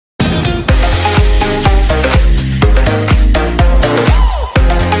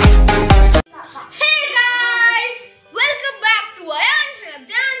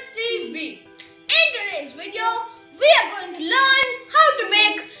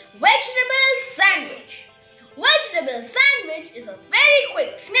is a very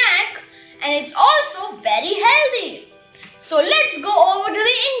quick snack and it's also very healthy. So let's go over to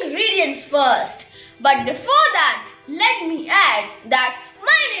the ingredients first. But before that, let me add that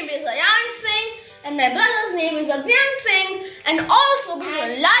my name is Aayansh Singh and my brother's name is Aadyant Singh, and also be sure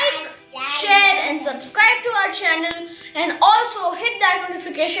to like, share and subscribe to our channel, and also hit that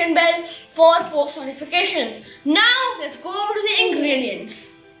notification bell for post notifications. Now let's go over to the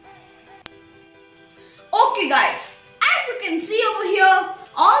ingredients. Okay guys, as you can see over here,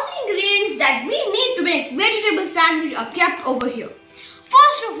 all the ingredients that we need to make vegetable sandwich are kept over here.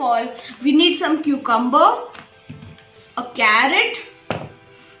 First of all, we need some cucumber, a carrot,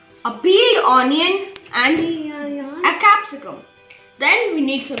 a peeled onion and a capsicum. Then we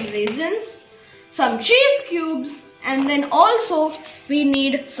need some raisins, some cheese cubes, and then also we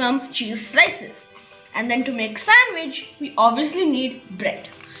need some cheese slices. And then to make sandwich, we obviously need bread.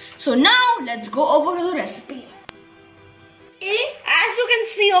 So now let's go over to the recipe. As you can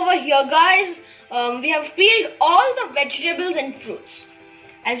see over here guys, we have peeled all the vegetables and fruits.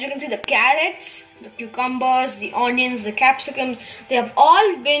 As you can see, the carrots, the cucumbers, the onions, the capsicums, they have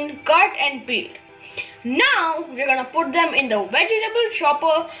all been cut and peeled. Now we're gonna put them in the vegetable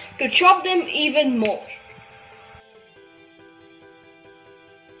chopper to chop them even more.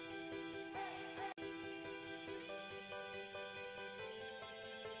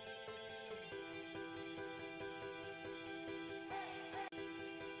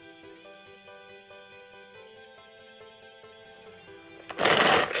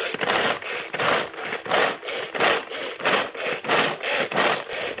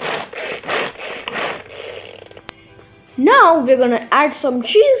 Now we're gonna add some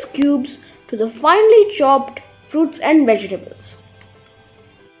cheese cubes to the finely chopped fruits and vegetables.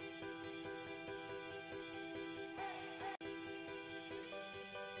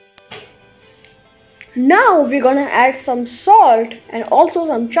 Now we're gonna add some salt and also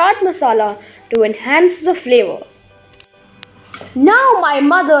some chaat masala to enhance the flavor. Now my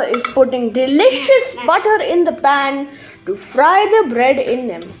mother is putting delicious butter in the pan to fry the bread in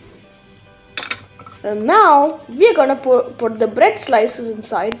them. And now we're gonna put the bread slices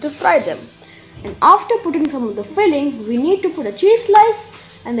inside to fry them. And after putting some of the filling, we need to put a cheese slice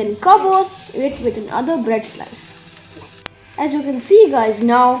and then cover it with another bread slice. As you can see guys,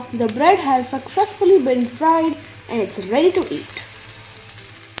 now the bread has successfully been fried and it's ready to eat.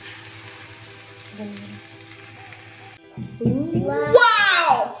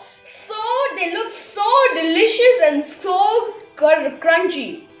 Wow! So they look so delicious and so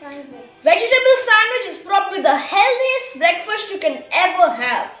crunchy. Vegetable sandwich is probably the healthiest breakfast you can ever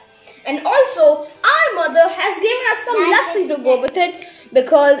have. And also, our mother has given us some lassi to go with it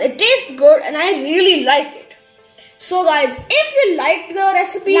because it tastes good and I really like it. So guys, if you liked the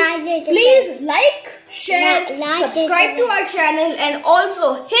recipe, please like, share, subscribe to our channel and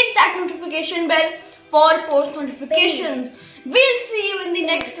also hit that notification bell for post notifications. We'll see you in the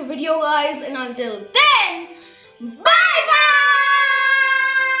next video guys, and until then, bye bye!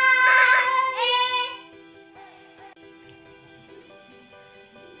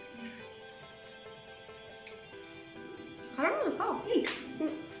 I don't know how. Eat.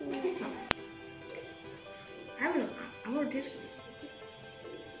 Eat some. I want to taste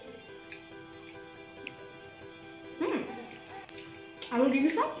it. I will give you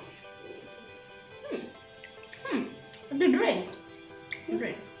some. The drink. The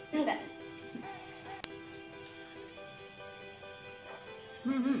drink. Okay.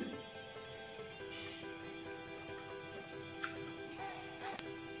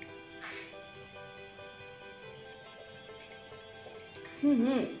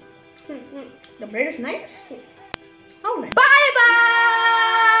 The bread is nice. Oh, nice. Bye.